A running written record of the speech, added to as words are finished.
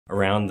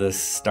Around the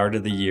start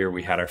of the year,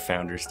 we had our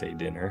Founders Day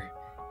dinner,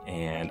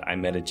 and I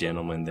met a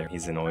gentleman there.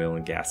 He's an oil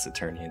and gas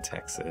attorney in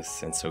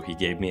Texas, and so he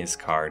gave me his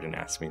card and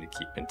asked me to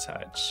keep in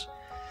touch.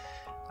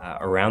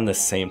 Around the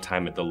same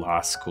time at the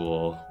law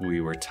school,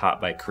 we were taught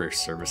by Career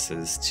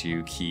Services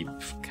to keep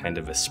kind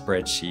of a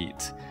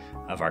spreadsheet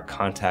of our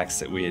contacts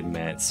that we had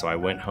met. So I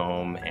went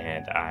home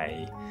and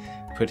I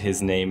put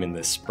his name in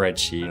the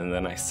spreadsheet, and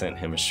then I sent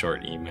him a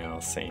short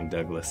email saying,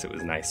 "Douglas, it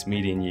was nice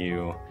meeting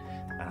you."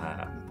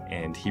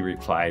 And he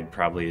replied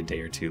probably a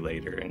day or two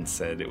later and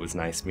said, "It was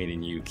nice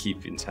meeting you,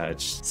 keep in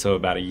touch." So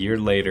about a year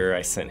later,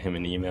 I sent him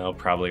an email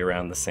probably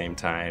around the same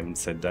time,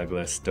 said,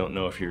 "Douglas, don't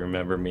know if you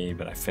remember me,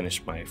 but I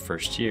finished my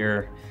first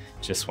year,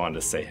 just wanted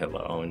to say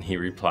hello." And he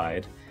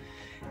replied.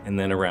 And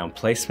then around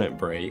placement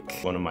break,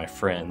 one of my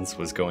friends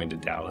was going to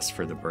Dallas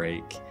for the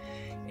break,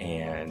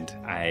 and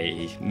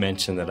I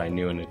mentioned that I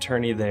knew an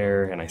attorney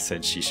there, and I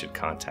said she should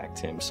contact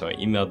him. So I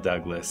emailed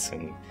Douglas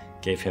and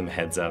gave him a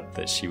heads up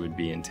that she would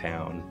be in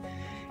town.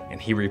 And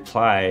he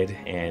replied,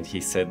 and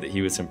he said that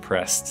he was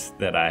impressed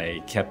that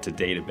I kept a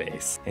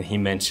database. And he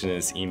mentioned in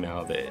his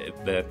email that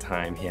at that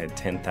time he had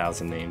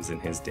 10,000 names in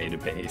his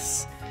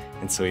database.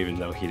 And so even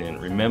though he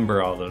didn't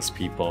remember all those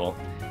people,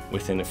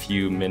 within a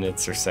few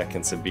minutes or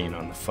seconds of being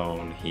on the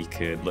phone, he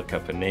could look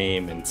up a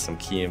name and some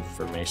key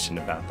information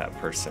about that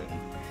person,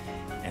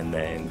 and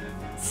then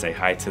say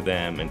hi to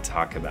them and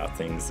talk about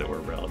things that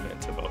were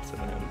relevant to both of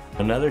them.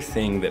 Another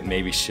thing that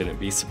maybe shouldn't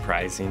be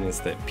surprising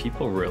is that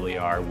people really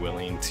are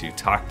willing to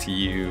talk to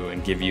you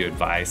and give you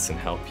advice and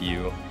help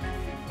you.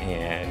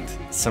 And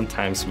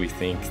sometimes we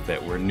think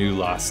that we're new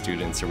law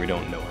students or we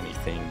don't know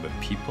anything, but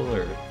people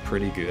are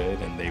pretty good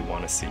and they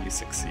want to see you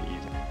succeed.